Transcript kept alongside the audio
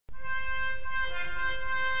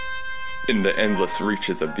In the endless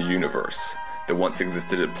reaches of the universe, there once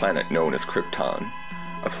existed a planet known as Krypton,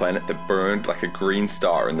 a planet that burned like a green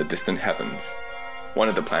star in the distant heavens. One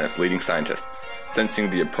of the planet's leading scientists, sensing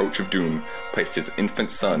the approach of doom, placed his infant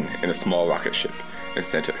son in a small rocket ship and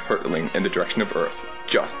sent it hurtling in the direction of Earth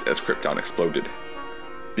just as Krypton exploded.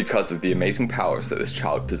 Because of the amazing powers that this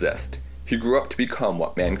child possessed, he grew up to become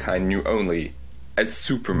what mankind knew only as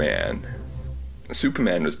Superman.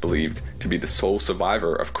 Superman was believed to be the sole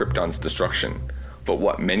survivor of Krypton's destruction, but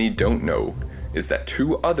what many don't know is that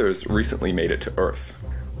two others recently made it to Earth.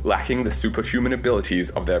 Lacking the superhuman abilities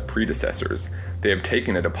of their predecessors, they have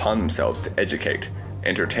taken it upon themselves to educate,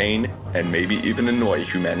 entertain, and maybe even annoy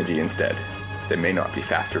humanity instead. They may not be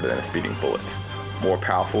faster than a speeding bullet, more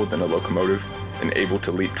powerful than a locomotive, and able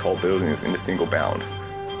to leap tall buildings in a single bound,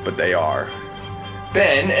 but they are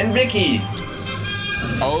Ben and Vicki!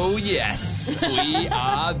 Oh yes, we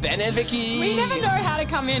are Ben and Vicki. We never know how to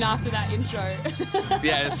come in after that intro.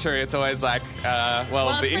 Yeah, it's true. It's always like,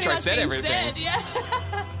 the intro said everything. Said, yeah.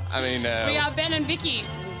 I mean, we are Ben and Vicki.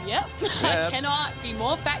 Yep. I cannot be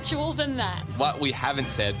more factual than that. What we haven't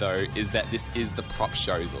said though is that this is the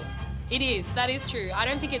Propshowsal. It is. That is true. I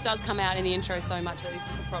don't think it does come out in the intro so much that this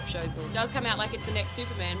is the Propshowsal. It does come out like it's the next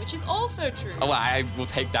Superman, which is also true. Oh, well, I will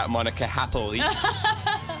take that moniker happily.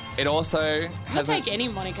 It also has. I'll take any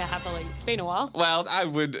moniker happily. It's been a while. Well, I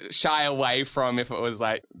would shy away from if it was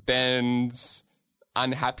like Ben's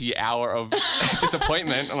unhappy hour of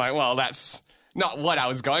disappointment. I'm like, well, that's not what I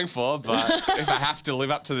was going for, but if I have to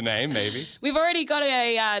live up to the name, maybe. We've already got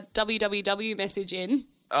a www message in.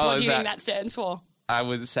 Oh, what do you think that stands for? I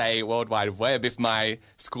would say World Wide Web if my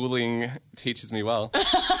schooling teaches me well.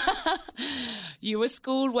 You were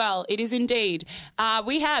schooled well. It is indeed.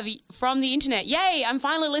 We have from the internet. Yay, I'm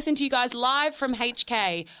finally listening to you guys live from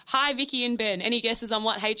HK. Hi, Vicki and Ben. Any guesses on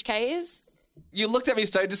what HK is? You looked at me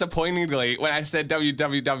so disappointingly when I said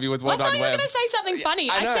www was World Wide Web. I thought you were going to say something funny.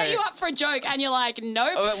 I set you up for a joke and you're like,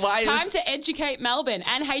 nope, time to educate Melbourne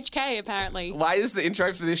and HK apparently. Why is the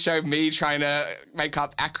intro for this show me trying to make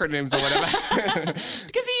up acronyms or whatever?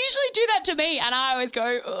 Because you usually do that to me and I always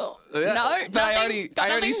go, oh, no, but I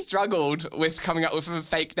already struggled with coming up with a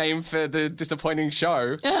fake name for the disappointing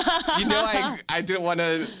show. You know I didn't want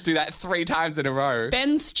to do that 3 times in a row.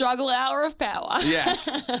 Ben's struggle hour of power. Yes.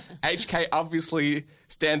 HK obviously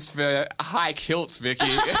stands for high kilt, Vicky.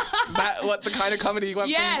 Is that what the kind of comedy you want?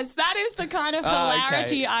 Yes, that is the kind of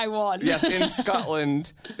hilarity I want. Yes, in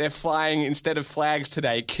Scotland, they're flying, instead of flags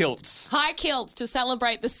today, kilts. High kilts to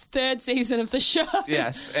celebrate the 3rd season of the show.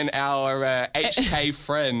 Yes, and our HK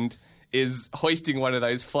friend is hoisting one of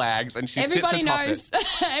those flags and she sits atop it.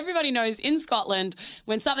 Everybody knows in Scotland,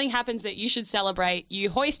 when something happens that you should celebrate,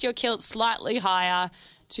 you hoist your kilt slightly higher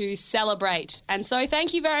to celebrate. And so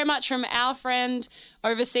thank you very much from our friend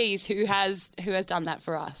overseas who has done that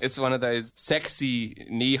for us. It's one of those sexy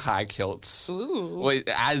knee-high kilts. Ooh. Well,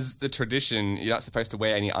 as the tradition, you're not supposed to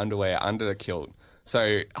wear any underwear under the kilt.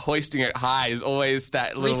 So hoisting it high is always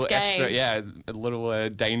that little risque. a little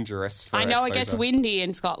dangerous for I know exposure. It gets windy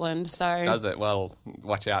in Scotland, so... Does it? Well,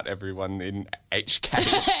 watch out, everyone in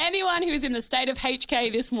HK. Anyone who's in the state of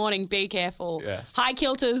HK this morning, be careful. Yes. High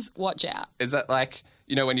kilters, watch out. Is that like,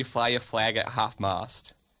 you know, when you fly your flag at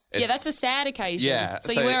half-mast? Yeah, that's a sad occasion. Yeah.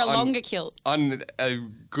 So you wear a longer kilt. On a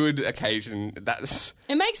good occasion, that's...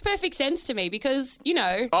 It makes perfect sense to me because, you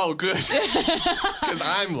know... Oh, good. Because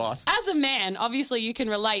I'm lost. As a man, obviously you can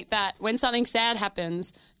relate that when something sad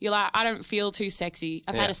happens, you're like, I don't feel too sexy.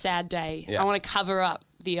 I've had a sad day. Yeah. I want to cover up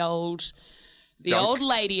the old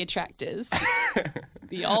lady attractors.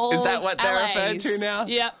 The old Is that what they're LAs. referred to now?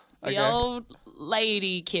 Yep. Okay. The old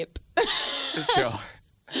lady kip. Sure.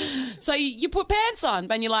 So you put pants on,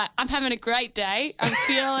 and you're like, I'm having a great day.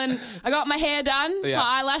 I got my hair done. Yeah.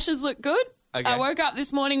 My eyelashes look good. Okay. I woke up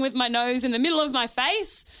this morning with my nose in the middle of my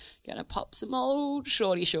face. Gonna pop some old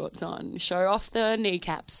shorty shorts on, show off the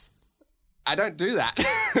kneecaps. I don't do that.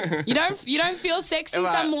 You don't feel sexy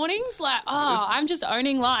some mornings? Like, I'm just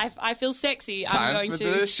owning life. I feel sexy. I'm going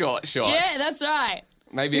to the short shorts. Yeah, that's right.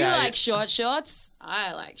 Maybe you like short shorts.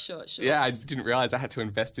 I like short shorts. Yeah, I didn't realise I had to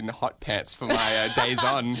invest in hot pants for my days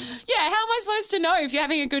on. Yeah, how am I supposed to know if you're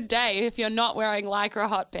having a good day if you're not wearing lycra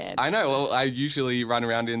hot pants? I know. Well, I usually run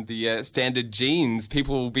around in the standard jeans.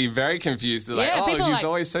 People will be very confused. They're like, he's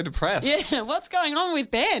always so depressed. Yeah, what's going on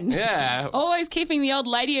with Ben? Yeah. Always keeping the old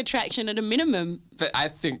lady attraction at a minimum. But I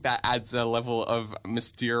think that adds a level of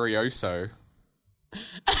Mysterioso.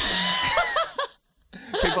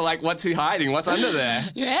 People are like, what's he hiding? What's under there?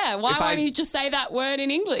 Yeah, why won't he just say that word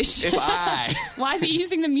in English? Why is he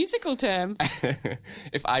using the musical term?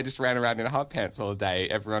 If I just ran around in hot pants all day,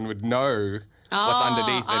 everyone would know what's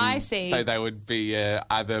underneath. And I see. So they would be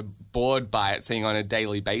either bored by it, seeing on a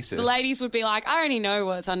daily basis. The ladies would be like, I already know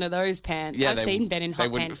what's under those pants. Yeah, I've seen Ben in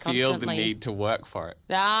hot pants constantly. They wouldn't feel the need to work for it.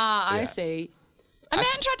 I see. A man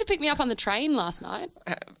tried to pick me up on the train last night.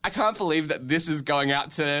 I can't believe that this is going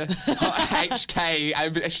out to HK, I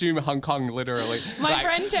assume Hong Kong, literally. My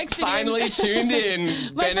friend texted finally tuned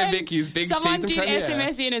in Ben and Vicky's big season premiere. Someone did premiere.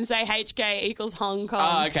 SMS in and say HK equals Hong Kong.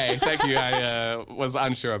 Oh, okay. Thank you. I was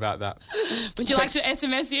unsure about that. Would you like to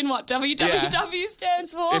SMS in what WWW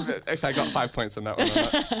stands for? If I got 5 points on that one or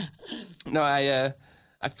not. No,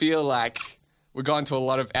 I feel like we're going to a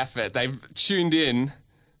lot of effort. They've tuned in.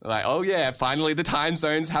 Like, oh yeah, finally the time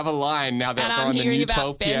zones have a line now that they're on the new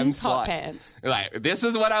 12 p.m. slot. Pants. Like, this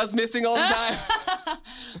is what I was missing all the time.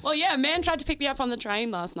 Well, yeah, a man tried to pick me up on the train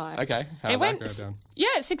last night. Okay, how did that go down?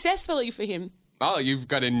 Yeah, successfully for him. Oh, you've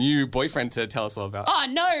got a new boyfriend to tell us all about. Oh,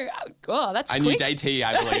 no. Oh, that's quick. A new datee,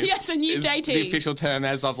 I believe. Yes, a new datee. The official term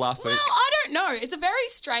as of last week. Well, I don't know. It's a very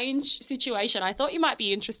strange situation. I thought you might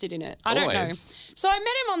be interested in it. I don't know. So I met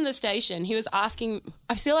him on the station. He was asking,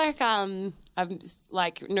 I feel like I'm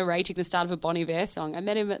like narrating the start of a Bon Iver song. I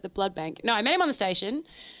met him at the blood bank. No, I met him on the station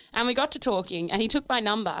and we got to talking and he took my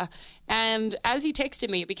number. And as he texted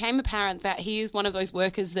me, it became apparent that he is one of those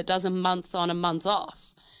workers that does a month on, a month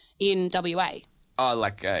off in WA. Oh,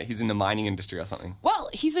 like he's in the mining industry or something. Well,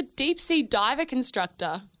 he's a deep-sea diver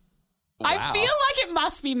constructor. Wow. I feel like it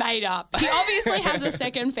must be made up. He obviously has a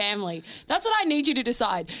second family. That's what I need you to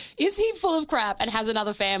decide. Is he full of crap and has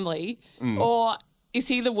another family? Or is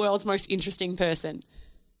he the world's most interesting person?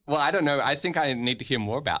 Well, I don't know. I think I need to hear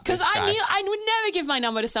more about this guy. Because I would never give my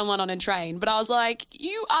number to someone on a train, but I was like,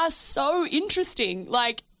 you are so interesting.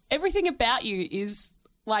 Like, everything about you is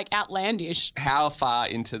like outlandish. How far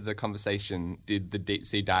into the conversation did the deep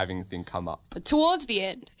sea diving thing come up? Towards the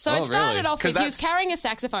end. So it started off with, he was carrying a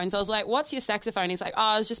saxophone. So I was like, what's your saxophone? He's like, oh,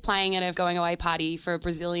 I was just playing at a going away party for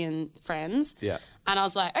Brazilian friends. Yeah. And I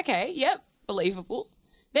was like, okay, yep, believable.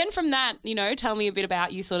 Then from that, you know, tell me a bit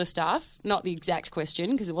about you sort of stuff. Not the exact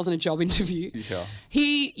question because it wasn't a job interview. Sure.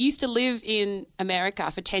 He used to live in America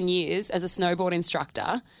for 10 years as a snowboard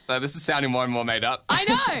instructor. So this is sounding more and more made up. I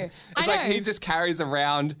know. It's like he just carries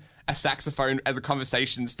around a saxophone as a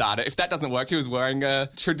conversation starter. If that doesn't work, he was wearing a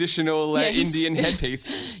traditional Indian headpiece.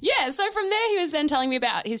 Yeah, so from there he was then telling me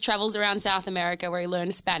about his travels around South America where he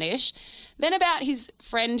learned Spanish. Then about his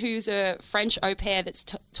friend who's a French au pair that's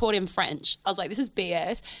taught him French. I was like, this is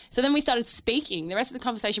BS. So then we started speaking. The rest of the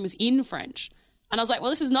conversation was in French. And I was like, well,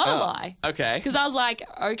 this is not a lie. Okay. Because I was like,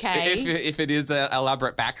 okay. If it is an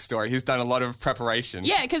elaborate backstory, he's done a lot of preparation.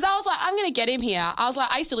 Yeah, because I was like, I'm going to get him here. I was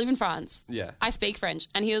like, I used to live in France. Yeah. I speak French.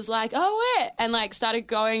 And he was like, oh, where? And like started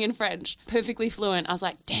going in French, perfectly fluent. I was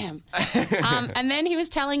like, damn. And then he was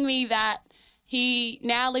telling me that he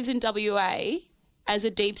now lives in WA as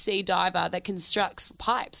a deep sea diver that constructs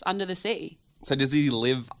pipes under the sea. So does he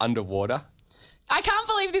live underwater? I can't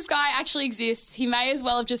believe this guy actually exists. He may as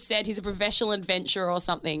well have just said he's a professional adventurer or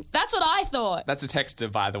something. That's what I thought. That's a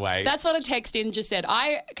texter, by the way. That's what a text in just said.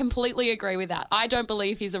 I completely agree with that. I don't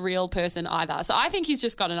believe he's a real person either. So I think he's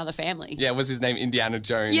just got another family. Yeah, was his name Indiana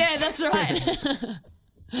Jones? Yeah, that's right.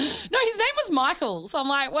 No, his name was Michael. So I'm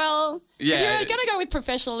like, well, if you're going to go with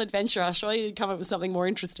professional adventurer, surely you'd come up with something more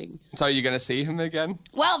interesting. So you're going to see him again?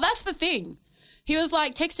 Well, that's the thing. He was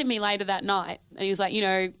like texting me later that night and he was like, you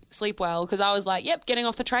know, sleep well. Because I was like, yep, getting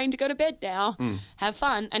off the train to go to bed now. Have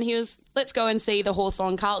fun. And he was, let's go and see the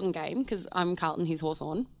Hawthorn-Carlton game because I'm Carlton, he's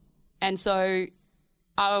Hawthorn. And so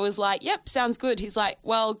I was like, yep, sounds good. He's like,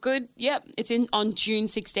 well, good. Yep, it's on June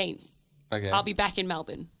 16th. Okay. I'll be back in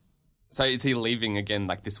Melbourne. So is he leaving again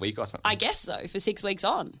like this week or something? I guess so, for 6 weeks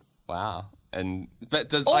on. Wow.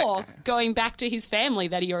 Going back to his family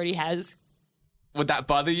that he already has. Would that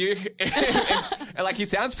bother you? Like, he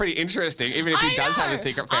sounds pretty interesting, even if he does have a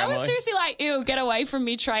secret family. I was seriously like, ew, get away from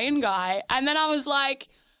me, train guy. And then I was like,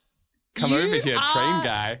 come over here, train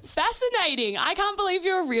guy. Fascinating. I can't believe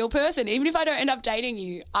you're a real person. Even if I don't end up dating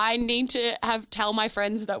you, I need to tell my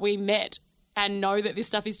friends that we met and know that this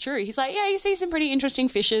stuff is true. He's like, yeah, you see some pretty interesting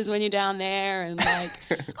fishes when you're down there. And like,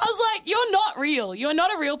 I was like, you're not real. You're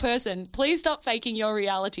not a real person. Please stop faking your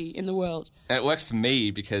reality in the world. And it works for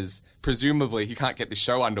me because presumably he can't get the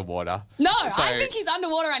show underwater. No, so I think he's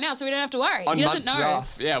underwater right now, so we don't have to worry. On he doesn't months know.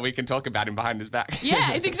 off, yeah, we can talk about him behind his back.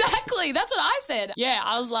 Yeah, it's exactly. That's what I said. Yeah,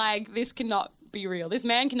 I was like, this cannot be real. This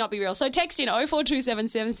man cannot be real. So text in 0427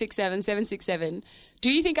 767 767.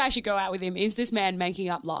 Do you think I should go out with him? Is this man making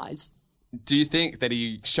up lies? do you think that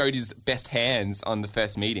he showed his best hands on the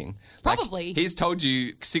first meeting? Probably. He's told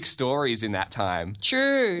you 6 stories in that time.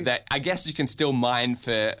 True. That I guess you can still mine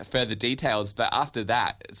for further details, but after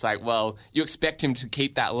that, it's like, well, you expect him to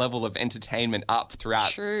keep that level of entertainment up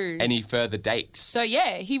throughout any further dates. So,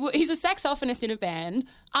 yeah, he's a saxophonist in a band,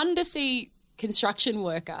 undersea construction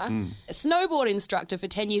worker, a snowboard instructor for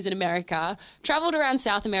 10 years in America, travelled around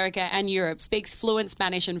South America and Europe, speaks fluent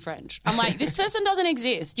Spanish and French. I'm like, this person doesn't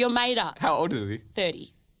exist. You're made up. How old is he?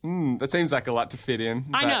 30. That seems like a lot to fit in.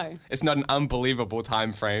 I know. It's not an unbelievable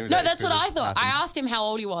time frame. No, that's what I thought. I asked him how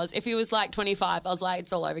old he was. If he was like 25, I was like,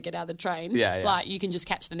 it's all over, get out of the train. Yeah. Like, you can just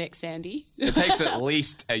catch the next Sandy. It takes at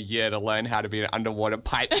least a year to learn how to be an underwater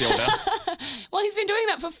pipe builder. Well, he's been doing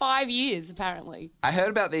that for 5 years, apparently. I heard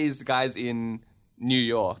about these guys in New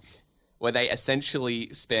York where they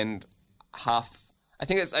essentially spend half, I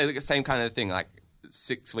think it's the same kind of thing, like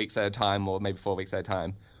 6 weeks at a time or maybe 4 weeks at a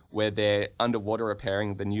time, where they're underwater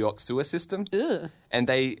repairing the New York sewer system. Ugh. And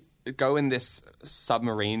they go in this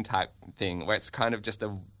submarine type thing where it's kind of just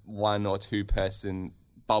a 1 or 2 person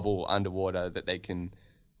bubble underwater that they can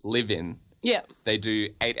live in. Yeah. They do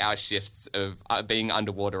 8-hour shifts of being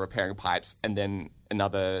underwater repairing pipes and then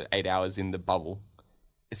another 8 hours in the bubble.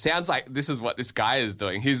 It sounds like this is what this guy is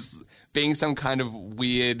doing. He's being some kind of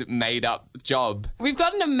weird, made-up job. We've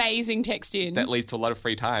got an amazing text in. That leads to a lot of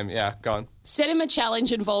free time. Yeah, go on. Set him a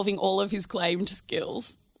challenge involving all of his claimed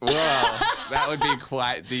skills. Whoa, that would be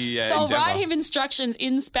quite the So I'll endeavour. write him instructions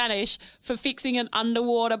in Spanish for fixing an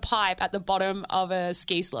underwater pipe at the bottom of a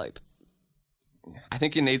ski slope. I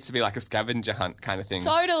think it needs to be like a scavenger hunt kind of thing.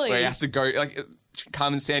 Totally. Where he has to go, like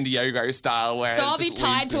Carmen Sandiego style. Where So it I'll be just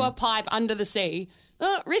tied leads to him. a pipe under the sea.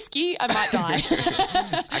 Risky, I might die.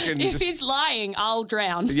 If he's lying, I'll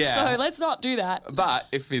drown. Yeah. So let's not do that. But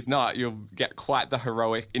if he's not, you'll get quite the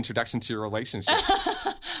heroic introduction to your relationship.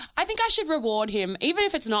 I think I should reward him, even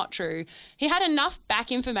if it's not true. He had enough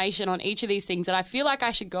back information on each of these things that I feel like I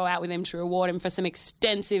should go out with him to reward him for some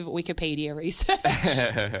extensive Wikipedia research.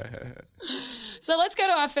 So let's go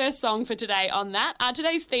to our first song for today on that.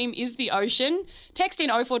 Today's theme is the ocean. Text in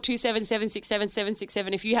 0427 767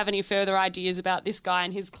 767 if you have any further ideas about this guy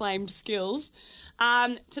and his claimed skills.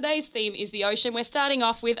 Today's theme is the ocean. We're starting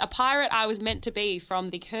off with A Pirate I Was Meant to Be from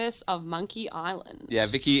The Curse of Monkey Island. Yeah,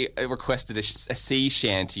 Vicki requested a sea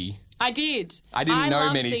shanty. I did. I didn't know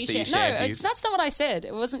love many sea No, shanties. that's not what I said.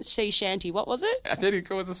 It wasn't sea shanty. What was it? I thought it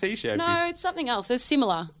was a sea shanty. No, it's something else. It's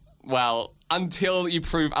similar. Well, until you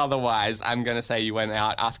prove otherwise, I'm going to say you went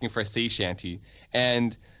out asking for a sea shanty.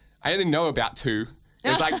 And I only know about 2.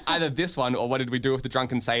 It's like either this one or What Did We Do with the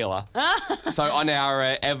Drunken Sailor? So on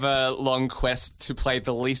our ever-long quest to play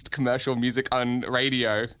the least commercial music on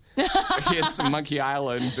radio, here's some Monkey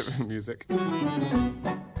Island music.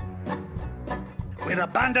 We're a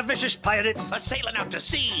band of vicious pirates. A-sailing out to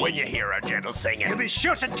sea. When you hear a gentle singing, you'll be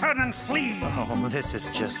sure to turn and flee. Oh, this is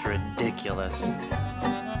just ridiculous.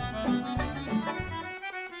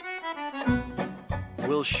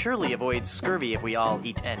 We'll surely avoid scurvy if we all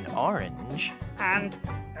eat an orange. And,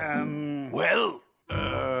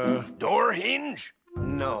 Door hinge?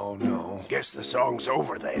 no. Guess the song's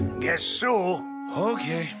over then. Guess so.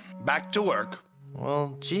 Okay, back to work.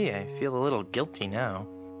 Well, gee, I feel a little guilty now.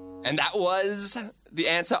 And that was the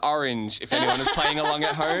answer orange, if anyone is playing along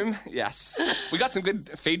at home. Yes. We got some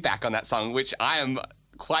good feedback on that song, which I am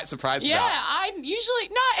quite surprised Yeah, about.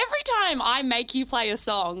 every time I make you play a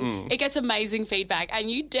song, it gets amazing feedback,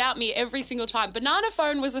 and you doubt me every single time. Banana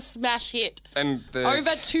Phone was a smash hit. And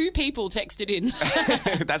Over 2 people texted in.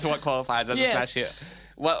 that's what qualifies as Yes. a smash hit.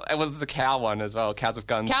 Well, it was the cow one as well, Cows with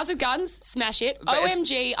Guns. Cows with Guns, smash hit. But it's-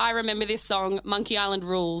 OMG, I remember this song, Monkey Island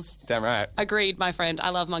Rules. Damn right. Agreed, my friend. I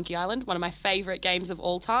love Monkey Island, one of my favourite games of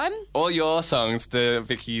all time. All your songs, the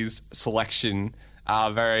Vicky's selection,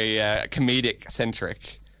 are very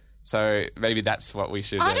comedic-centric. So maybe that's what we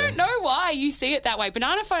should... I don't know why you see it that way.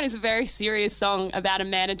 Banana Phone is a very serious song about a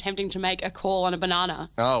man attempting to make a call on a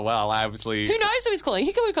banana. Oh, well, I obviously... Who knows who he's calling?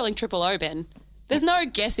 He could be calling Triple O, Ben. There's no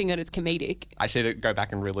guessing that it's comedic. I should go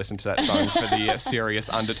back and re-listen to that song for the serious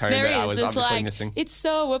undertone There that I is. was There's obviously like, missing. it's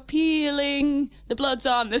so appealing. The blood's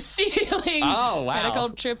on the ceiling. Oh, wow. Better call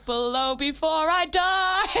Triple O before I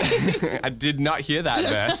die. I did not hear that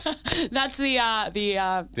verse. That's the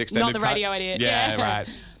extended not the cut? radio idiot. Yeah, right.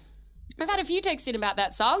 I've had a few texts in about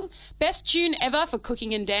that song. Best tune ever for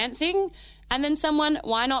cooking and dancing. And then someone,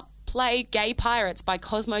 why not play Gay Pirates by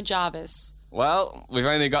Cosmo Jarvis? Well, we've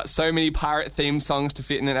only got so many pirate theme songs to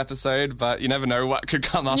fit in an episode, but you never know what could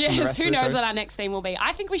come up. in the rest Who of the knows show. what our next theme will be?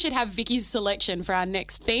 I think we should have Vicky's selection for our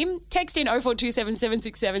next theme. Text in 0427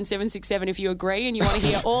 767 767 if you agree and you want to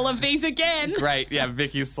hear all of these again. Great, yeah,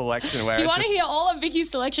 Vicky's selection. Where You it's want to just- hear all of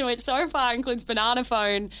Vicky's selection, which so far includes Banana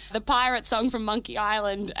Phone, the pirate song from Monkey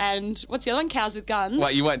Island, and what's the other one? Cows with Guns.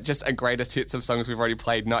 What, you want just a greatest hits of songs we've already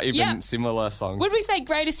played, not even Yeah. similar songs? Would we say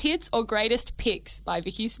greatest hits or greatest picks by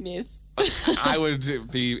Vicky Smith? I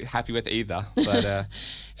would be happy with either, but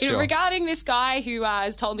sure. Regarding this guy who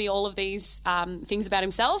has told me all of these things about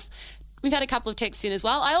himself, we've had a couple of texts in as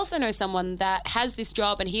well. I also know someone that has this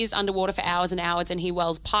job and he is underwater for hours and hours and he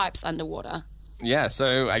welds pipes underwater. Yeah,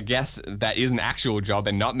 so I guess that is an actual job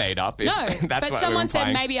and not made up. If No, that's but what someone we're said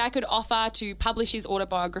implying. maybe I could offer to publish his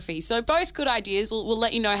autobiography. So both good ideas. We'll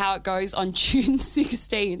let you know how it goes on June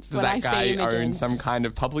 16th Does when I that see guy him again. own some kind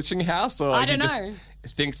of publishing house? Or I he don't just know.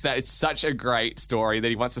 thinks that it's such a great story that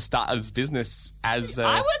he wants to start his business as...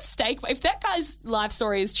 I would stake, if that guy's life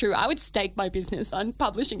story is true, I would stake my business on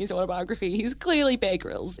publishing his autobiography. He's clearly Bear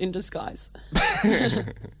Grylls in disguise.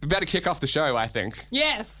 We better kick off the show, I think.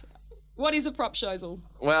 Yes. What is a Propshowsal?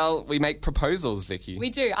 Well, we make proposals, Vicky.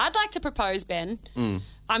 We do. I'd like to propose, Ben.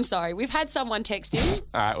 I'm sorry. We've had someone text in.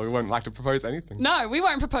 All right, we wouldn't like to propose anything. No, we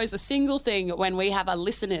won't propose a single thing when we have our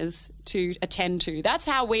listeners to attend to. That's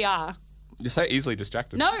how we are. You're so easily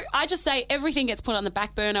distracted. No, I just say everything gets put on the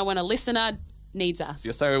back burner when a listener needs us.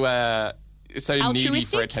 You're so needy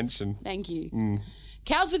Altruistic? for attention. Thank you.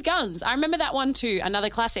 Cows with Guns. I remember that one too. Another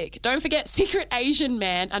classic. Don't forget Secret Asian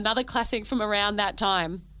Man. Another classic from around that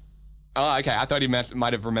time. Oh, okay. I thought he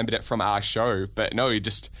might have remembered it from our show, but no, he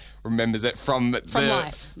just remembers it from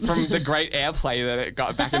life. from the great airplay that it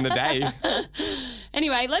got back in the day.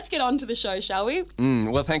 Anyway, let's get on to the show, shall we?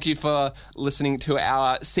 Well, thank you for listening to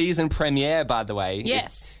our season premiere, by the way.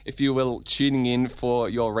 Yes. If you will, tuning in for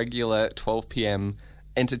your regular 12 p.m.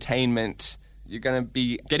 entertainment, you're going to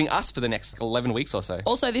be getting us for the next 11 weeks or so.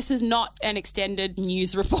 Also, this is not an extended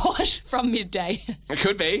news report from midday. It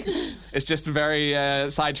could be. It's just a very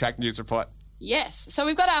sidetracked news report. Yes. So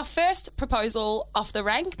we've got our first proposal off the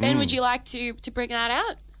rank. Ben, would you like to bring that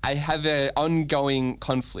out? I have an ongoing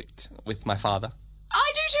conflict with my father.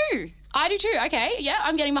 I do too. Okay, yeah,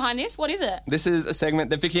 I'm getting behind this. What is it? This is a segment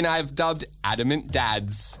that Vicky and I have dubbed Adamant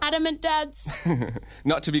Dads. Adamant Dads.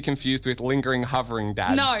 Not to be confused with Lingering Hovering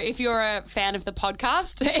Dads. No, if you're a fan of the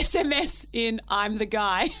podcast, SMS in I'm the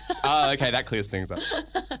guy. Oh, okay, that clears things up.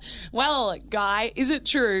 Well, guy, is it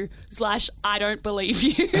true? / I don't believe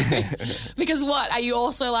you. Because what? Are you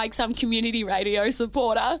also like some community radio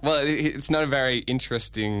supporter? Well, it's not a very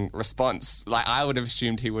interesting response. Like, I would have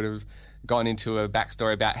assumed he would have gone into a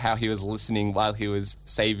backstory about how he was listening while he was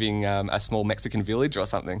saving a small Mexican village or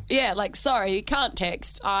something. Yeah, like, sorry, can't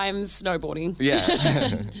text. I'm snowboarding.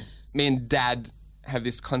 Yeah. Me and Dad have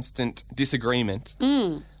this constant disagreement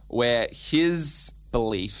where his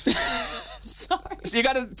belief... Sorry. So you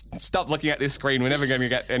got to stop looking at this screen. We're never going to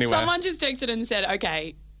get anywhere. Someone just texted and said,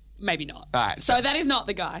 okay, maybe not. All right, So that is not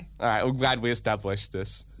the guy. All right, we're glad we established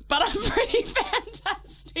this. But I'm pretty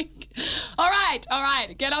fantastic. All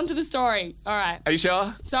right. Get on to the story. All right. Are you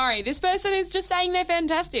sure? Sorry, this person is just saying they're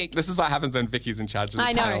fantastic. This is what happens when Vicky's in charge of the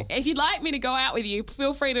I know. panel. If you'd like me to go out with you,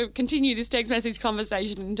 feel free to continue this text message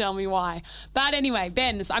conversation and tell me why. But anyway,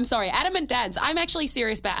 Ben, I'm sorry, Adamant Dads. I'm actually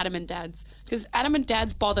serious about Adamant Dads because Adamant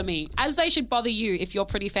Dads bother me, as they should bother you if you're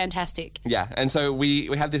pretty fantastic. Yeah, and so we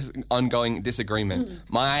have this ongoing disagreement.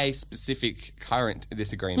 My specific current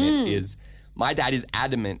disagreement is my dad is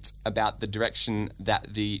adamant about the direction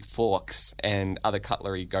that the forks and other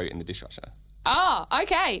cutlery go in the dishwasher. Oh,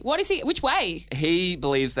 okay. What is he? Which way? He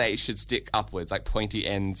believes they should stick upwards, like pointy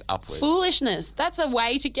ends upwards. Foolishness. That's a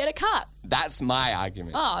way to get a cut. That's my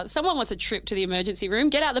argument. Oh, someone wants a trip to the emergency room.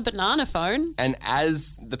 Get out the banana phone. And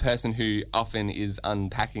as the person who often is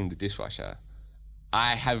unpacking the dishwasher,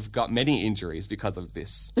 I have got many injuries because of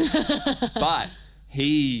this. But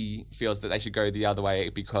he feels that they should go the other way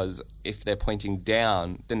because if they're pointing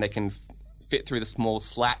down, then they can fit through the small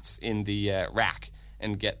slats in the rack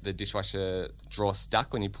and get the dishwasher drawer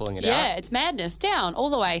stuck when you're pulling it out. Yeah, it's madness. Down, all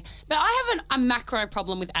the way. But I have a macro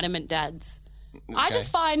problem with adamant dads. I Okay. just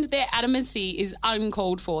find their adamancy is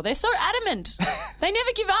uncalled for. They're so adamant. They never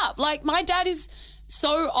give up. Like, my dad is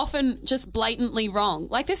so often just blatantly wrong.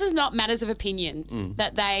 Like, this is not matters of opinion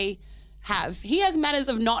that they have. He has matters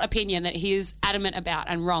of not opinion that he is adamant about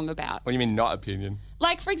and wrong about. What do you mean, not opinion?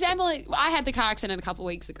 Like, for example, I had the car accident a couple of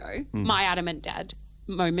weeks ago, my adamant dad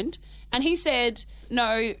moment, and he said,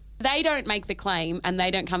 no, they don't make the claim and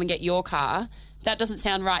they don't come and get your car. that doesn't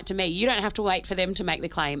sound right to me. You don't have to wait for them to make the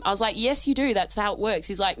claim. I was like, yes, you do. That's how it works.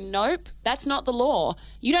 He's like, nope, that's not the law.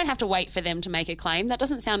 You don't have to wait for them to make a claim. That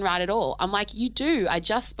doesn't sound right at all. I'm like, you do. I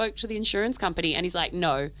just spoke to the insurance company. And he's like,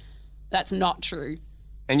 no, that's not true.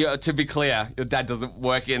 And to be clear, your dad doesn't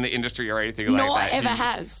work in the industry or anything like Nor that. ever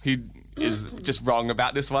has. He is just wrong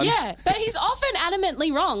about this one. Yeah, but he's often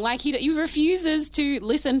adamantly wrong. Like, he refuses to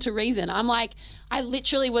listen to reason. I'm like, I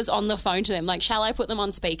literally was on the phone to them. Like, shall I put them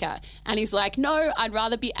on speaker? And he's like, no, I'd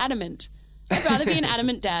rather be adamant. I'd rather be an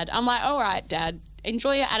adamant dad. I'm like, all right, Dad,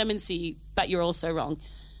 enjoy your adamancy, but you're also wrong.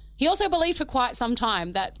 He also believed for quite some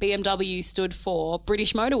time that BMW stood for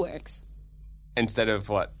British Motor Works. Instead of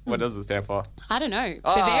what? What does it stand for? I don't know.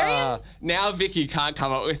 Bavarian? Now Vicky can't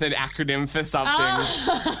come up with an acronym for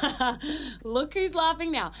something. Look who's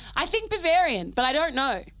laughing now. I think Bavarian, but I don't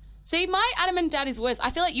know. See, my adamant dad is worse.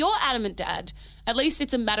 I feel like your adamant dad, at least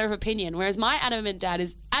it's a matter of opinion, whereas my adamant dad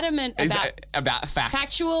is adamant about facts.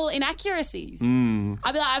 Factual inaccuracies. I'd be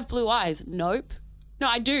like, I have blue eyes. Nope. No,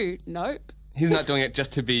 I do. Nope. He's not doing it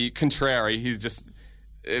just to be contrary. He's just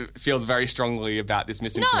feels very strongly about this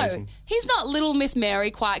misinformation. No, he's not Little Miss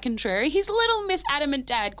Mary quite contrary. He's Little Miss Adamant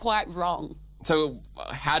Dad quite wrong. So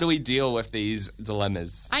how do we deal with these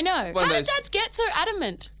dilemmas? I know. How do dads get so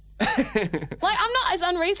adamant? Like, I'm not as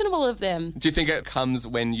unreasonable of them. Do you think it comes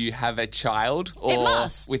when you have a child or It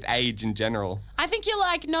must. with age in general? I think you're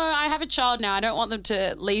like, no, I have a child now. I don't want them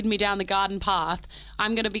to lead me down the garden path.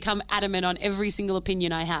 I'm going to become adamant on every single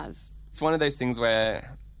opinion I have. It's one of those things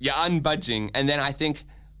where you're unbudging, and then I think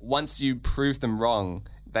once you prove them wrong,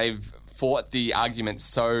 they've fought the argument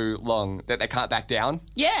so long that they can't back down.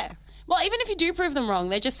 Yeah. Well, even if you do prove them wrong,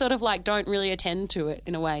 they just sort of like don't really attend to it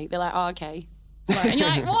in a way. They're like, oh, okay. Like, and you're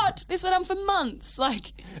like, what? This went on for months.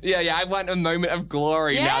 Like, yeah, I want a moment of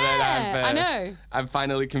glory now that I know. I've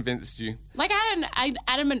finally convinced you. Like, I had an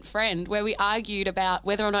adamant friend where we argued about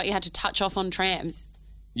whether or not you had to touch off on trams.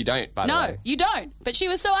 You don't, by the way. No, you don't. But she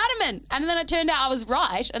was so adamant. And then it turned out I was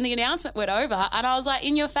right and the announcement went over and I was like,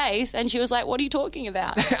 in your face. And she was like, what are you talking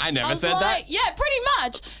about? I never said like, that. Yeah, pretty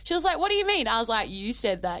much. She was like, what do you mean? I was like, you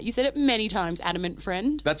said that. You said it many times, adamant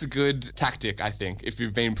friend. That's a good tactic, I think, if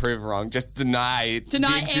you've been proven wrong. Just deny the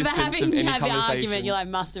ever existence having of any had the conversation. argument. You're like,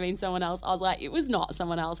 must have been someone else. I was like, it was not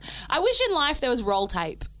someone else. I wish in life there was roll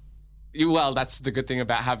tape. Well, that's the good thing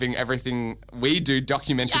about having everything we do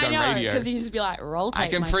documented on radio. Because you just be like, roll tape, I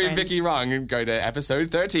can my prove friend. Vicky wrong and go to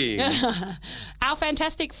episode 13. Our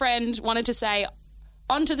fantastic friend wanted to say,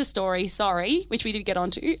 onto the story, sorry, which we did get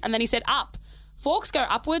onto, and then he said, up. Forks go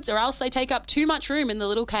upwards or else they take up too much room in the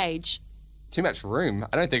little cage. Too much room?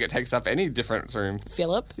 I don't think it takes up any different room.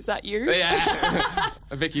 Philip, is that you? Yeah.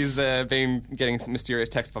 Vicky's been getting some mysterious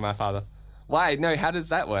text from my father. Why? No, how does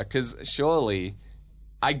that work? Because surely,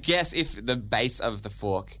 I guess if the base of the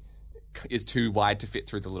fork is too wide to fit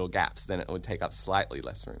through the little gaps, then it would take up slightly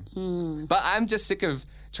less room. But I'm just sick of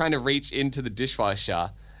trying to reach into the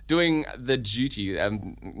dishwasher, doing the duty,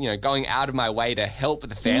 going out of my way to help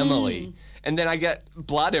the family. And then I get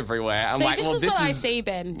blood everywhere. I'm like, this is what I see,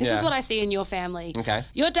 Ben. This is what I see in your family. Okay.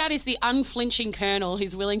 Your dad is the unflinching colonel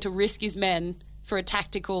who's willing to risk his men for a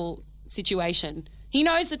tactical situation. He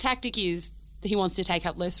knows the tactic is that he wants to take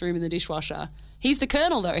up less room in the dishwasher. He's the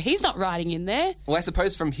colonel, though. He's not riding in there. Well, I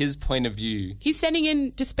suppose from his point of view... He's sending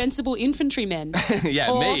in dispensable infantrymen. Yeah,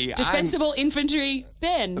 or me. Dispensable infantry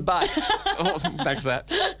Ben. But, thanks for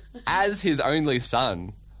that. As his only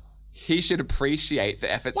son, he should appreciate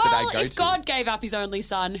the efforts that I go to. Well, if God gave up his only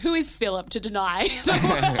son, who is Philip to deny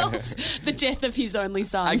the world the death of his only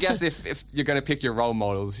son? I guess if you're going to pick your role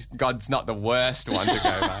models, God's not the worst one to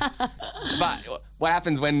go by. But what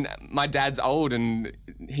happens when my dad's old and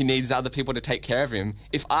he needs other people to take care of him?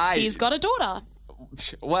 He's got a daughter.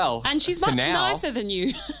 Well, and she's much nicer than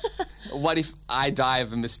you. What if I die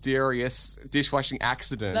of a mysterious dishwashing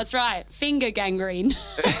accident? That's right. Finger gangrene.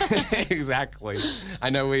 Exactly.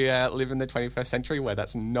 I know we live in the 21st century where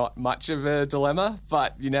that's not much of a dilemma,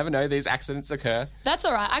 but you never know. These accidents occur. That's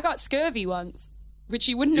all right. I got scurvy once, which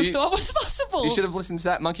you wouldn't have thought was possible. You should have listened to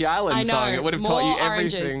that Monkey Island song. It would have taught you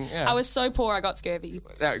everything. Yeah. I was so poor I got scurvy.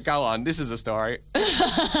 Go on. This is a story.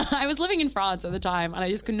 I was living in France at the time and I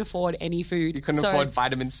just couldn't afford any food. You couldn't afford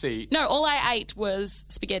vitamin C. No, all I ate was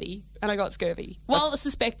spaghetti and I got scurvy. Well,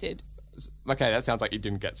 suspected. Okay, that sounds like you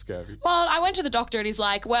didn't get scurvy. Well, I went to the doctor and he's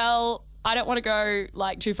like, well, I don't want to go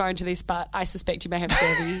too far into this, but I suspect you may have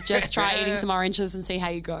scurvy. Just try eating some oranges and see how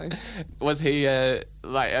you go. Was he an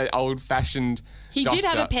old-fashioned He doctor? did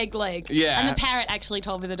have a peg leg. Yeah. And the parrot actually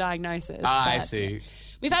told me the diagnosis. I see. Yeah.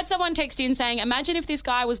 We've had someone text in saying, imagine if this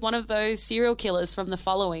guy was one of those serial killers from the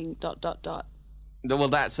following ... Well,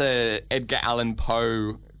 that's a Edgar Allan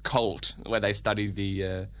Poe cult where they study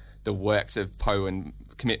the works of Poe and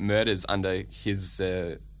commit murders under his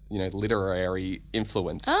literary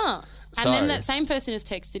influence. Oh. And So- then that same person has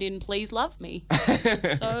texted in, please love me.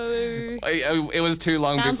 So It was too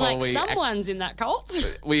long sounds before like someone's in that cult.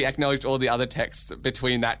 we acknowledged all the other texts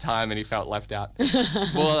between that time, and he felt left out.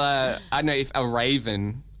 Well, I don't know if a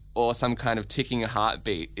raven or some kind of ticking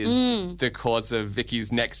heartbeat is the cause of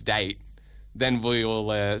Vicky's next date. Then we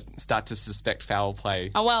will start to suspect foul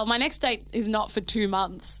play. Oh, well, my next date is not for 2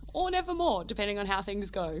 months, or never more, depending on how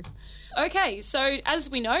things go. Okay, so as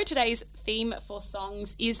we know, today's theme for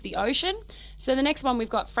songs is the ocean. So the next one, we've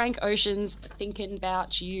got Frank Ocean's Thinking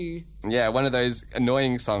About You. Yeah, one of those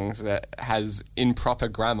annoying songs that has improper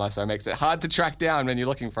grammar, so it makes it hard to track down when you're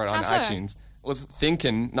looking for it on How so? iTunes. It was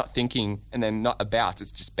thinking, not thinking, and then not about.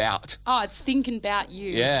 It's just bout. Oh, it's Thinking About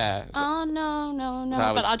You. Yeah. Oh, no. So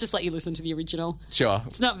I was- But I'll just let you listen to the original. Sure.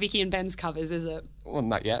 It's not Vicki and Ben's covers, is it? Well,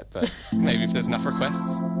 not yet, but maybe if there's enough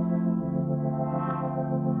requests.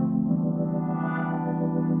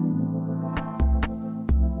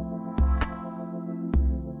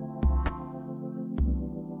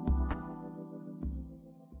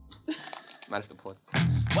 Might have to pause.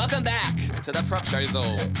 Welcome back to the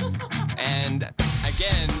Propshowsal. And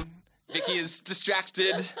again, Vicki is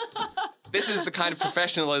distracted. This is the kind of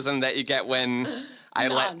professionalism that you get when I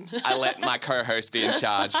let my co-host be in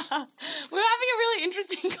charge. We're having a really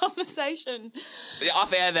interesting conversation.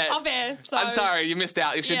 Off air that. Off air, so- I'm sorry, you missed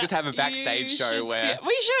out. You should Yeah, just have a backstage you show should where.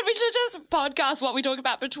 We should just podcast what we talk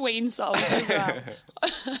about between songs as well.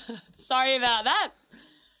 Sorry about that.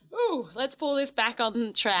 Ooh, let's pull this back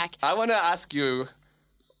on track. I want to ask you.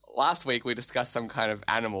 Last week we discussed some kind of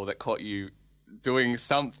animal that caught you doing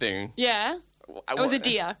something. Yeah, it was a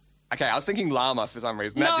deer. Okay, I was thinking llama for some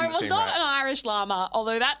reason. That No, didn't it was seem not right. an Irish llama,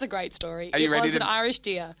 although that's a great story. Are you It ready was to- an Irish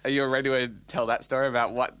deer. Are you ready to tell that story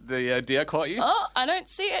about what the deer caught you? Oh, I don't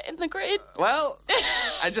see it in the grid. Well,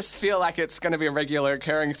 I just feel like it's going to be a regular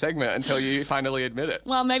occurring segment until you finally admit it.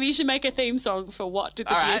 Well, maybe you should make a theme song for what did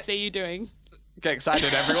the All deer right. see you doing? Get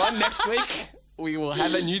excited, everyone. Next week, we will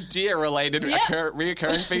have a new deer-related Yep.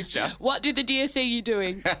 reoccurring feature. What did the deer see you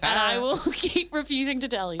doing? And I will keep refusing to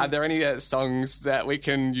tell you. Are there any songs that we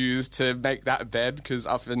can use to make that bed? Because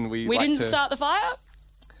often we We like didn't to... start the fire?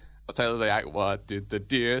 I'll tell you, like, what did the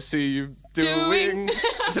deer see you doing?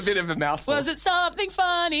 It's a bit of a mouthful. Was it something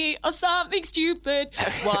funny or something stupid?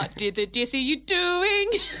 What did the deer see you doing?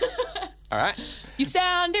 All right. You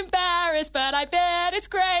sound embarrassed, but I bet it's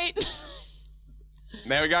great.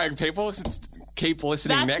 There we go, people. Keep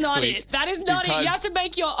listening That's next not week. it. That is not it. because You have to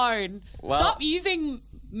make your own. Well- Stop using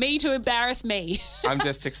me to embarrass me. I'm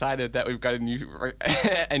just excited that we've got a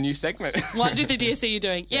new segment. What did the deer see you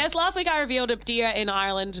doing? Yes, last week I revealed a deer in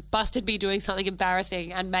Ireland busted me doing something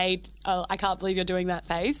embarrassing and made, oh, I can't believe you're doing that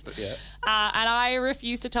face. Yeah. And I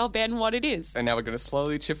refuse to tell Ben what it is. And now we're going to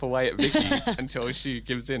slowly chip away at Vicki until she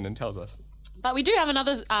gives in and tells us. But we do have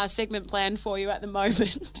another segment planned for you at the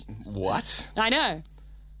moment. What? I know.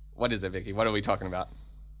 What is it, Vicki? What are we talking about?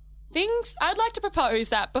 Things, I'd like to propose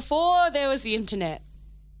that before there was the internet,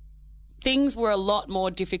 things were a lot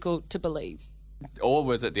more difficult to believe. Or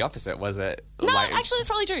was it the opposite? Was it No, like... actually, it's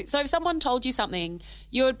probably true. So if someone told you something,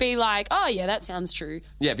 you would be like, oh, yeah, that sounds true.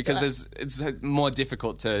 Yeah, because it's more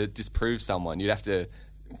difficult to disprove someone. You'd have to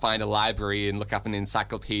find a library and look up an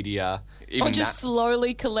encyclopedia. Even Or just that.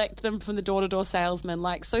 slowly collect them from the door-to-door salesman.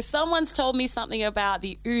 Like, so someone's told me something about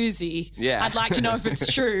the Uzi. Yeah. I'd like to know if it's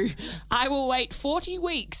true. I will wait 40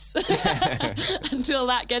 weeks until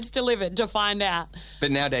that gets delivered to find out.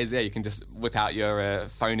 But nowadays, yeah, you can just whip out your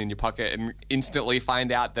phone in your pocket and instantly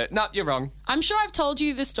find out that, no, you're wrong. I'm sure I've told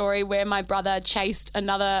you the story where my brother chased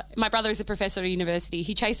another... My brother is a professor at university.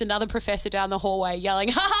 He chased another professor down the hallway yelling,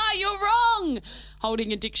 ha-ha, you're wrong,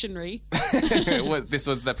 holding a dictionary. This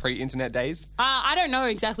was the pre-internet days? I don't know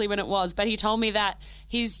exactly when it was, but he told me that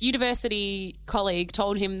his university colleague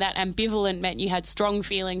told him that ambivalent meant you had strong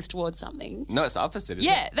feelings towards something. No, it's the opposite, isn't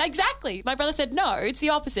Yeah, it? exactly. My brother said, no, it's the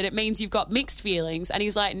opposite. It means you've got mixed feelings. And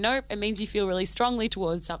he's like, nope, it means you feel really strongly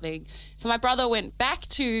towards something. So my brother went back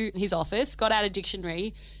to his office, got out a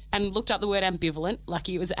dictionary, and looked up the word ambivalent.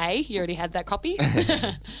 Lucky it was A. He already had that copy.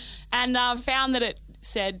 And found that it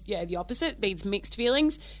said, yeah, the opposite means mixed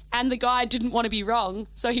feelings. And the guy didn't want to be wrong,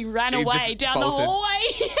 so he ran He away just down bolted. the hallway.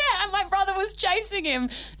 Yeah, and my brother was chasing him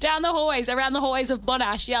down the hallways, around the hallways of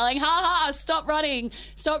Monash, yelling, ha ha, stop running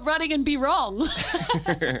and be wrong.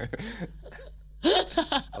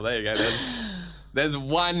 Well, there you go. There's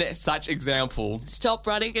one such example. Stop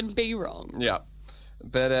running and be wrong. Yeah.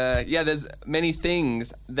 But, yeah, there's many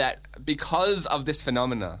things that, because of this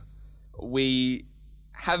phenomena, we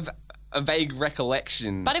have a vague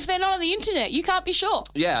recollection. But if they're not on the internet, you can't be sure.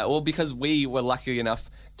 Yeah, well, because we were lucky enough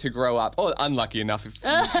to grow up, or unlucky enough, if you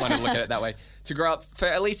want to look at it that way, to grow up for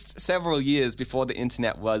at least several years before the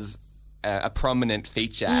internet was a prominent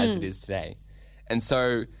feature as it is today. And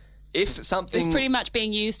so if something... It's pretty much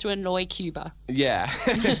being used to annoy Cuba. Yeah.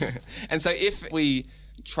 And so if we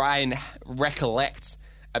try and recollect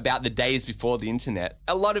about the days before the internet,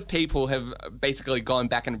 a lot of people have basically gone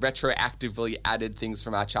back and retroactively added things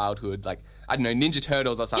from our childhood, like, I don't know, Ninja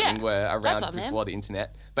Turtles or something were around before the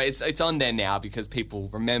internet. But it's on there now because people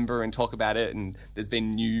remember and talk about it, and there's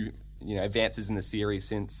been new advances in the series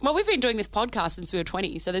since. Well, we've been doing this podcast since we were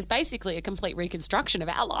 20, so there's basically a complete reconstruction of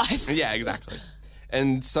our lives. Yeah, exactly.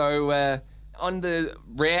 And so on the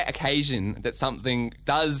rare occasion that something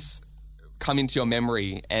does come into your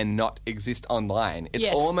memory and not exist online, it's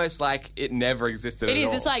almost like it never existed at all. It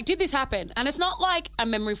is. It's like, did this happen? And it's not like a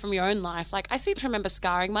memory from your own life. Like, I seem to remember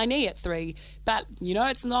scarring my knee at 3, but,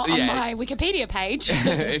 it's not on my Wikipedia page.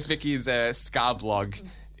 If Vicky's scar blog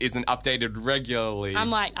isn't updated regularly, I'm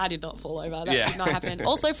like, I did not fall over. That did not happen.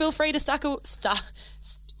 Also, feel free to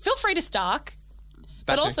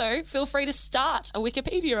but also feel free to start a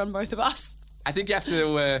Wikipedia on both of us. I think you have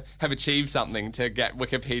to have achieved something to get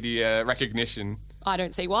Wikipedia recognition. I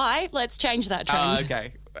don't see why. Let's change that trend.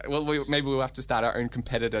 Okay. Well, maybe we'll have to start our own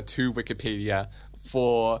competitor to Wikipedia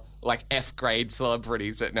for, like, F-grade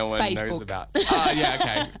celebrities that no one knows about. Yeah,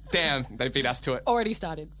 okay. Damn, they beat us to it. Already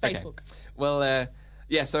started. Facebook. Okay. Well,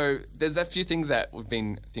 so there's a few things that we've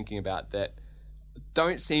been thinking about that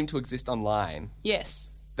don't seem to exist online. Yes.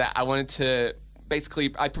 That I wanted to...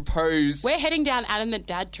 Basically, I propose... We're heading down adamant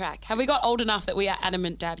dad track. Have we got old enough that we are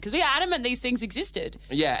adamant dad? Because we are adamant these things existed.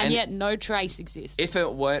 Yeah. And yet no trace exists. If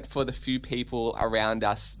it weren't for the few people around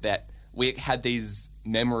us that we had these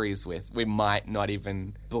memories with, we might not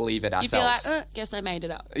even believe it ourselves. You'd be like, guess I made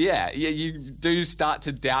it up. Yeah, you do start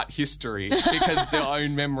to doubt history because your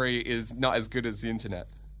own memory is not as good as the internet.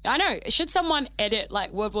 I know. Should someone edit,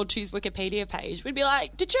 like, World War II's Wikipedia page, we'd be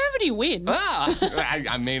like, did Germany win?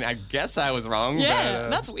 I mean, I guess I was wrong. Yeah, but,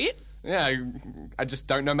 that's weird. Yeah, I just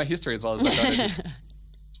don't know my history as well as I thought I did.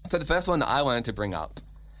 So the first one that I wanted to bring up,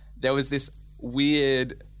 there was this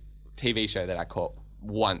weird TV show that I caught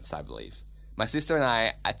once, I believe. My sister and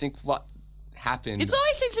I think what happened... It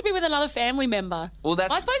always seems to be with another family member. Well,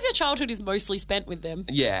 I suppose your childhood is mostly spent with them.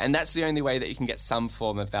 Yeah, and that's the only way that you can get some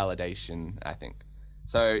form of validation, I think.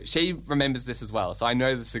 So she remembers this as well, so I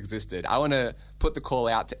know this existed. I want to put the call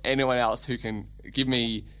out to anyone else who can give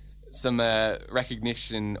me some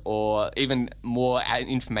recognition or even more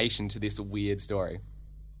information to this weird story.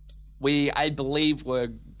 I believe, were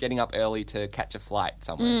getting up early to catch a flight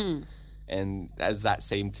somewhere. And as that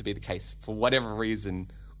seemed to be the case, for whatever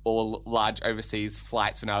reason, all large overseas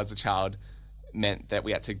flights when I was a child meant that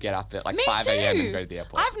we had to get up at like 5 a.m. and go to the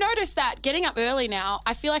airport. I've noticed that getting up early now,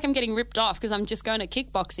 I feel like I'm getting ripped off because I'm just going to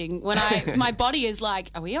kickboxing when my body is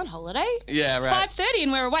like, are we on holiday? Yeah, it's right. It's 5:30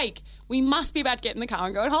 and we're awake. We must be about to get in the car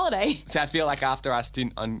and go on holiday. So I feel like after our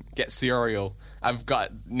stint on Get Cereal, I've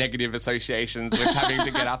got negative associations with having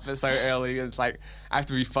to get up so early. It's like, I have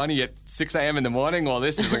to be funny at 6 a.m. in the morning or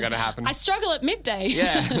this isn't going to happen. I struggle at midday.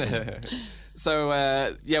 Yeah.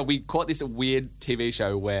 So, we caught this weird TV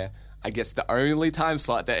show where I guess the only time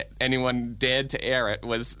slot that anyone dared to air it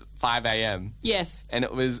was 5 a.m. Yes. And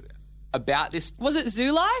it was about this... Was it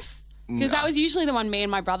Zoo Life? Because No. That was usually the one me and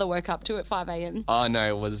my brother woke up to at 5 a.m. Oh, no,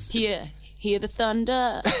 it was... Hear the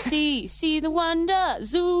thunder, see the wonder,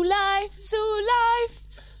 Zoo Life, Zoo Life.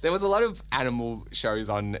 There was a lot of animal shows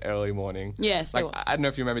on early morning. Yes, there like, was. I don't know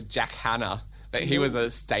if you remember Jack Hanna, but he was a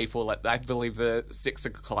staple at, I believe, the 6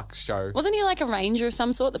 o'clock show. Wasn't he like a ranger of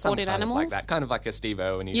some sort that brought in animals? Like that, kind of like a Steve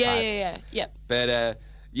Irwin type. Yeah. But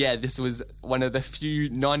this was one of the few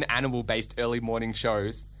non-animal based early morning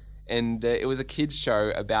shows, and it was a kids show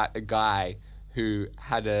about a guy who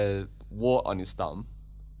had a wart on his thumb,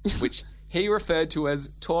 which he referred to as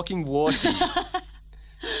talking Warty.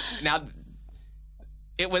 Now,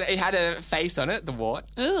 it had a face on it, the wart.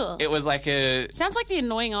 Ugh. It was like a... Sounds like the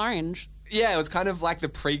annoying orange. Yeah, it was kind of like the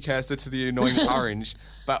precursor to the annoying orange,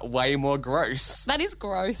 but way more gross. That is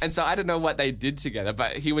gross. And so I don't know what they did together,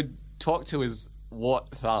 but he would talk to his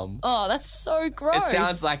wart thumb. Oh, that's so gross. It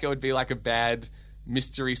sounds like it would be like a bad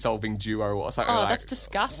mystery-solving duo or something. Oh, like, that's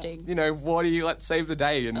disgusting. Warty, let's save the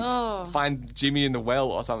day and find Jimmy in the well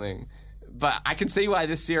or something. But I can see why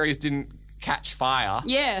this series didn't catch fire.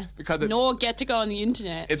 Yeah. Because nor get to go on the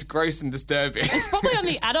internet. It's gross and disturbing. It's probably on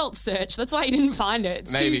the adult search. That's why you didn't find it.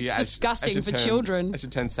 It's Maybe too disgusting for children. I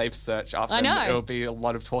should turn safe search off. I know. And it'll be a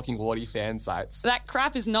lot of Talking Warty fan sites. That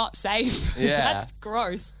crap is not safe. Yeah. That's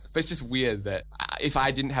gross. But it's just weird that if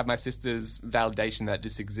I didn't have my sister's validation that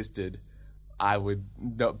this existed, I would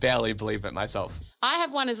barely believe it myself. I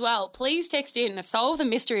have one as well. Please text in. Solve the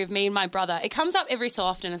mystery of me and my brother. It comes up every so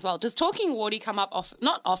often as well. Does talking Warty come up often?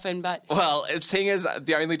 Not often, but... Well, seeing as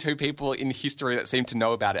the only two people in history that seem to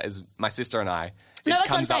know about it is my sister and I, No, that's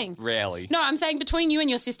what I'm comes saying. up rarely. No, I'm saying between you and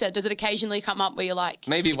your sister, does it occasionally come up where you're like...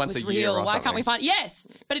 Maybe once it was a year real. or Why can't we something. find... Yes,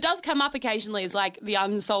 but it does come up occasionally as like the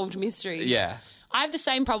unsolved mysteries. Yeah. I have the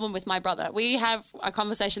same problem with my brother. We have a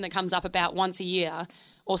conversation that comes up about once a year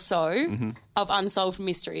or so of unsolved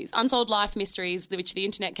mysteries, unsolved life mysteries, which the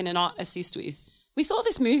internet cannot assist with. We saw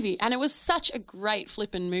this movie and it was such a great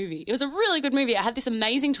flippin' movie. It was a really good movie. It had this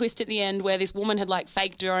amazing twist at the end where this woman had like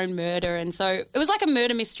faked her own murder. And so it was like a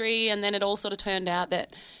murder mystery, and then it all sort of turned out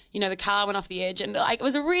that, you know, the car went off the edge, and like it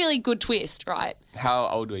was a really good twist, right? How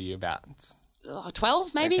old were you about?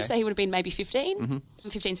 12 maybe, Okay. so he would have been maybe 15,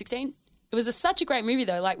 15, 16. It was such a great movie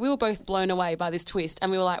though. Like we were both blown away by this twist,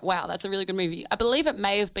 and we were like, wow, that's a really good movie. I believe it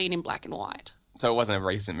may have been in black and white. So it wasn't a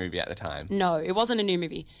recent movie at the time? No, it wasn't a new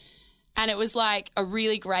movie. And it was like a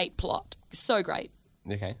really great plot. So great.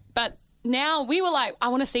 Okay. But now we were like, I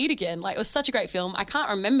want to see it again. Like it was such a great film. I can't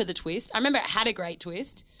remember the twist. I remember it had a great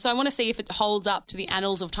twist. So I want to see if it holds up to the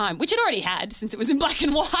annals of time, which it already had since it was in black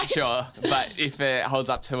and white. Sure, but if it holds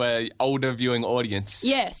up to an older viewing audience.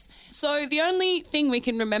 Yes. So the only thing we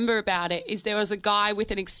can remember about it is there was a guy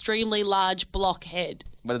with an extremely large block head.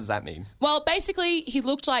 What does that mean? Well, basically, he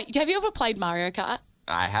looked like... Have you ever played Mario Kart?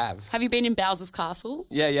 I have. Have you been in Bowser's Castle?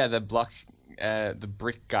 Yeah, the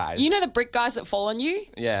brick guys. You know the brick guys that fall on you?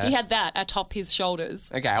 Yeah. He had that atop his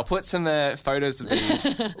shoulders. Okay, I'll put some photos of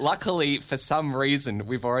these. Luckily, for some reason,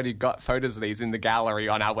 we've already got photos of these in the gallery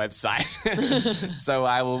on our website. So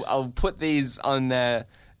I'll put these on the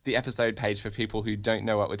episode page for people who don't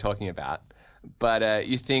know what we're talking about. But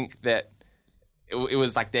you think that it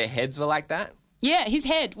was like their heads were like that? Yeah, his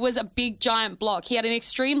head was a big giant block. He had an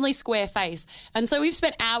extremely square face. And so we've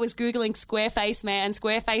spent hours Googling square face man,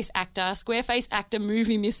 square face actor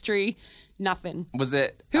movie mystery, nothing. Was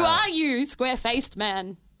it... Who are you, square-faced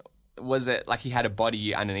man? Was it like he had a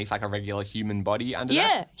body underneath, like a regular human body under that?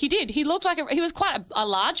 Yeah, he did. He looked like he was quite a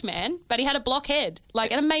large man, but he had a block head,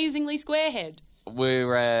 like an amazingly square head.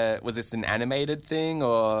 Was this an animated thing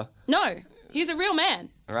or... No, he's a real man.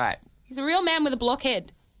 Right. He's a real man with a block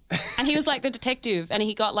head. And he was like the detective, and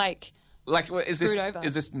he got like is screwed over.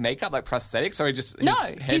 this makeup, like prosthetics, or just his No,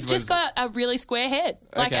 head he's just got a really square head,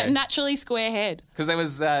 like Okay. a naturally square head. Because there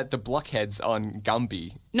was the blockheads on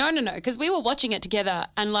Gumby. No, because we were watching it together,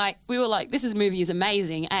 and like we were like, this movie is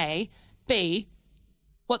amazing. A, B,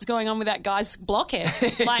 what's going on with that guy's blockhead?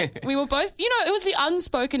 Like we were both, you know, it was the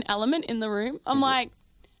unspoken element in the room. I'm like,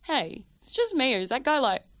 hey, it's just me, or is that guy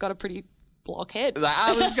like got a pretty blockhead? Like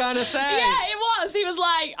I was gonna say. Yeah, it was. He was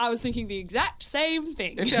like, I was thinking the exact same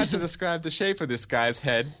thing. If you had to describe the shape of this guy's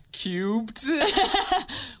head, cubed.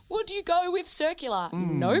 Would you go with circular?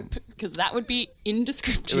 Nope, because that would be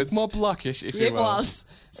indescriptible. It was more blockish, if you It will. was.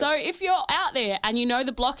 So if you're out there and you know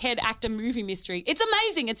the blockhead actor movie mystery, it's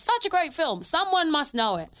amazing. It's such a great film. Someone must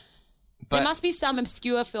know it. But There must be some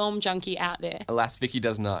obscure film junkie out there. alas, Vicky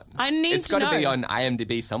does not. I need It's to got to be know. on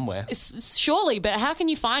IMDb somewhere. Surely, but how can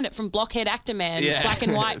you find it from Blockhead Actor Man, Yeah, black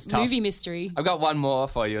and white it's tough. movie mystery? I've got one more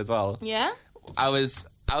for you as well. Yeah?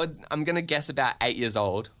 I'm going to guess about 8 years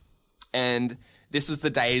old. And this was the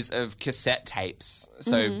days of cassette tapes.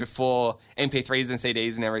 So before MP3s and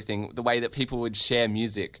CDs and everything, the way that people would share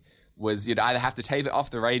music was you'd either have to tape it off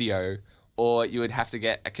the radio or you would have to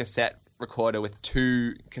get a cassette recorder with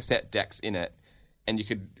 2 cassette decks in it and you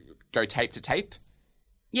could go tape to tape.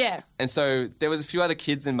 Yeah. And so there was a few other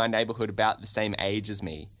kids in my neighborhood about the same age as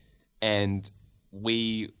me, and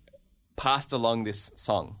we passed along this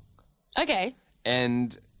song. Okay.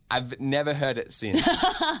 And I've never heard it since.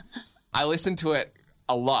 I listened to it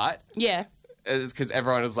a lot Yeah. because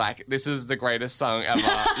everyone was like, this is the greatest song ever.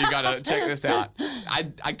 You got to check this out.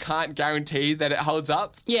 I can't guarantee that it holds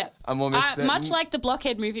up. Yeah. I'm almost certain. much like the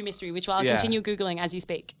Blockhead movie mystery, which I'll Yeah. continue Googling as you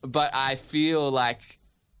speak. But I feel like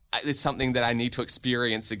it's something that I need to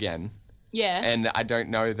experience again. Yeah. And I don't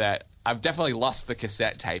know that... I've definitely lost the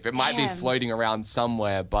cassette tape. It might be Damn. floating around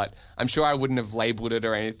somewhere, but I'm sure I wouldn't have labeled it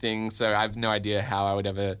or anything, so I have no idea how I would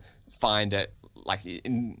ever find it. Like,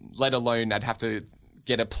 let alone I'd have to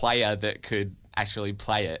get a player that could actually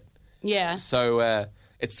play it. Yeah. So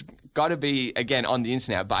it's got to be, again, on the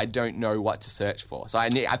internet, but I don't know what to search for. So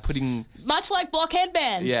I'm putting... Much like Blockhead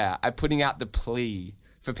Man. Yeah, I'm putting out the plea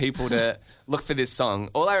for people to look for this song.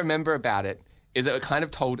 All I remember about it is that it kind of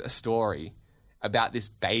told a story about this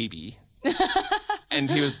baby. And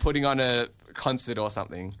he was putting on a concert or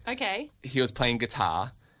something. Okay. He was playing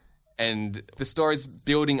guitar And the story's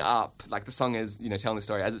building up, like the song is, telling the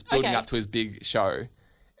story as it's building up to his big show.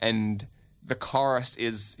 And the chorus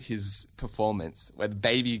is his performance, where the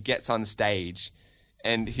baby gets on stage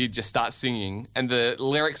and he just starts singing. And the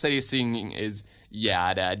lyrics that he's singing is,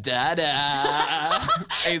 yadadada.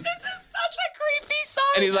 This is such a creepy song.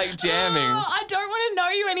 And he's like jamming. Oh, I don't want to know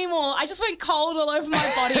you anymore. I just went cold all over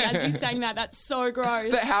my body as he sang that. That's so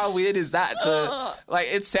gross. But how weird is that? So,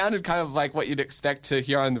 it sounded kind of like what you'd expect to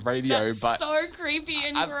hear on the radio. That's but so creepy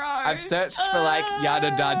and gross. I've searched for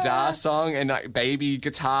Yada Da Da song and baby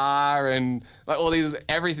guitar and all these,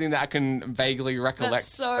 everything that I can vaguely recollect That's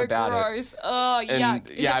so about gross. it. Oh, And, yuck.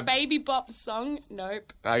 Is it Baby Bop's song?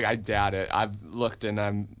 Nope. I doubt it. I've looked and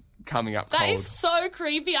I'm coming up That cold. is so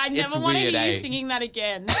creepy. I never want to weird, hear eh? you singing that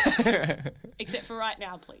again. Except for right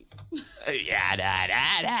now, please. Yada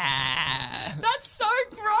Da Da. That's so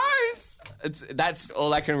gross. That's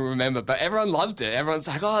all I can remember, but everyone loved it. Everyone's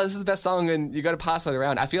like, oh, this is the best song, and you got to pass it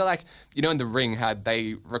around. I feel like, in The Ring, how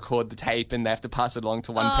they record the tape and they have to pass it along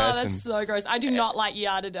to one person. That's so gross. I do not like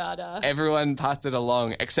Yadadada. Everyone passed it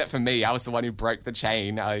along, except for me. I was the one who broke the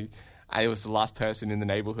chain. I was the last person in the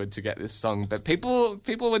neighborhood to get this song, but people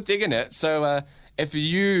were digging it. So if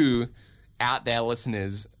you out there,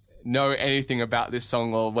 listeners, know anything about this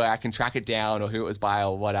song or where I can track it down or who it was by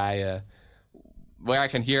or where I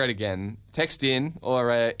can hear it again, text in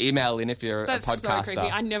or email in if you're That's a podcaster. so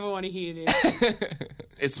creepy. I never want to hear this.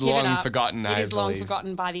 It's Give it long up. forgotten, I It is long believe.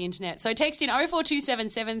 forgotten by the internet. So text in 0427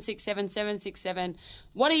 767 767.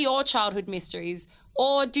 What are your childhood mysteries?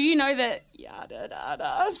 Or do you know that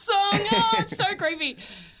yada-da-da song? Oh, it's so creepy.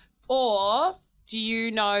 Or do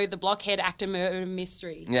you know the blockhead actor murder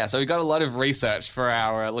mystery? Yeah, so we've got a lot of research for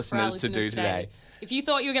our listeners to do today. If you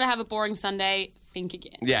thought you were going to have a boring Sunday, think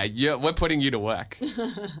again. Yeah, we're putting you to work.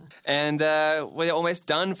 And we're almost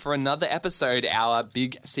done for another episode, our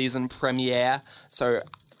big season premiere. So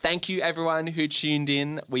thank you, everyone who tuned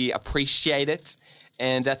in. We appreciate it.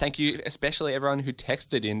 And thank you especially everyone who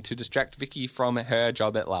texted in to distract Vicky from her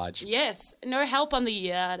job at large. Yes, no help on the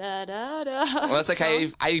yada-da-da. Well, that's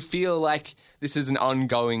okay. I feel like this is an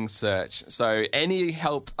ongoing search. So any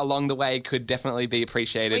help along the way could definitely be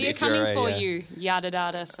appreciated. We're coming for you,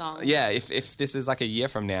 yada-da-da song. Yeah, if this is like a year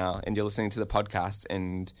from now and you're listening to the podcast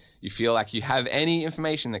and you feel like you have any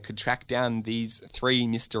information that could track down these three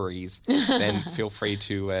mysteries, then feel free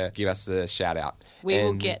to give us a shout out. We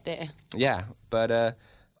will get there. Yeah, but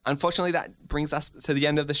unfortunately that brings us to the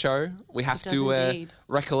end of the show. We have to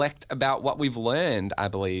recollect about what we've learned, I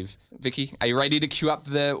believe. Vicky, are you ready to cue up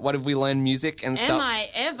the What Have We Learned music and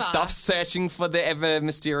stop searching for the ever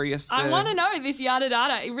mysterious... I want to know this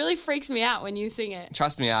yada-dada. It really freaks me out when you sing it.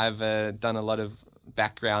 Trust me, I've done a lot of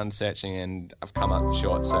background searching and I've come up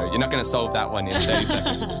short, so you're not going to solve that one in 30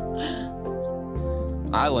 seconds.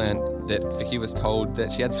 I learned that Vicky was told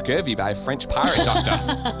that she had scurvy by a French pirate doctor.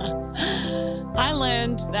 I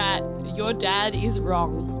learned that your dad is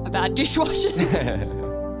wrong about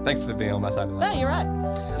dishwashers. Thanks for being on my side of that. No, you're right.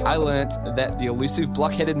 I learnt that the elusive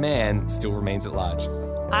block-headed man still remains at large.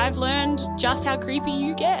 I've learned just how creepy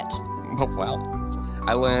you get. Oh, well.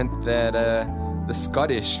 I learnt that the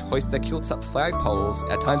Scottish hoist their kilts up flagpoles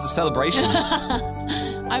at times of celebration.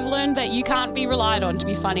 I've learned that you can't be relied on to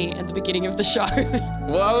be funny at the beginning of the show.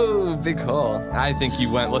 Whoa, big call. I think you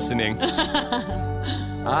weren't listening.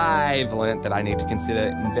 I've learnt that I need to consider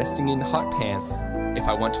investing in hot pants if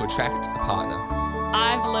I want to attract a partner.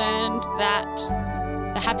 I've learned that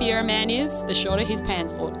the happier a man is, the shorter his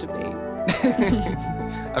pants ought to be.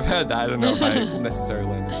 I've heard that. I don't know if I necessarily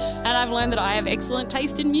learned it. And I've learned that I have excellent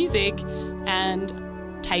taste in music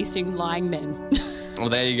and taste in lying men. Well,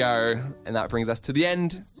 there you go. And that brings us to the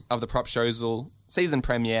end of the Propshowsal season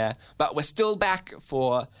premiere. But we're still back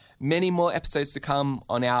for many more episodes to come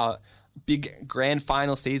on our big grand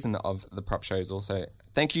final season of the Propshowsal. So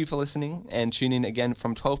thank you for listening and tune in again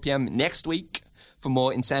from 12 p.m. next week for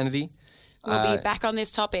more insanity. We'll be back on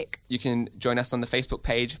this topic. You can join us on the Facebook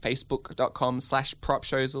page,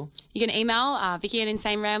 facebook.com/propshowsal. You can email Vicky at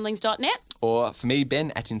insaneramblings.net. Or for me,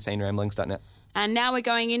 Ben at insaneramblings.net. And now we're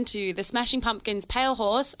going into the Smashing Pumpkins' Pale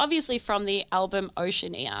Horse, obviously from the album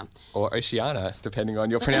Oceania. Or Oceana, depending on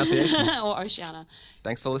your pronunciation. Or Oceana.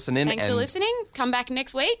 Thanks for listening. Thanks for listening. Come back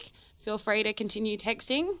next week. Feel free to continue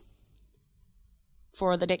texting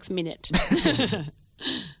for the next minute.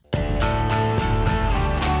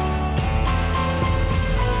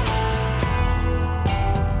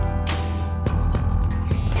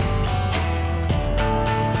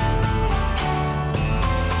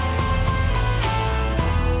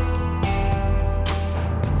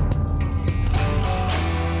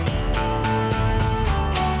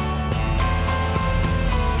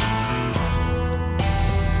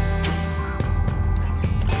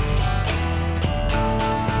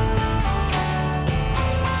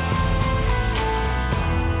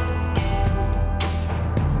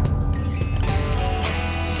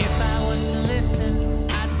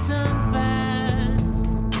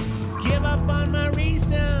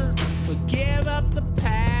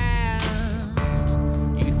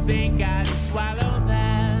 think I'd swallow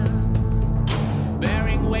that?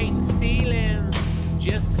 Bearing weight in ceilings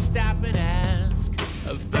just to stop and ask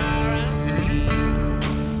of Thorazine,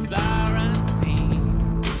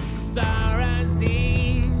 Thorazine,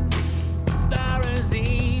 Thorazine,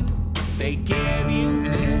 Thorazine. They give you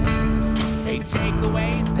this, they take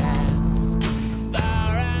away that.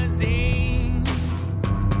 Thorazine.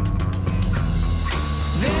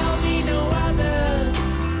 There'll be no others,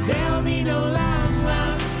 there'll be no long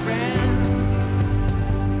lost friends.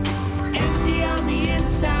 Empty on the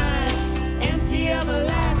insides, empty of a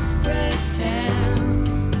last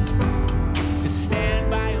pretense to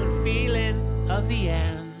stand by on feeling of the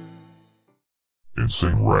end.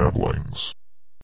 Insane Ramblings.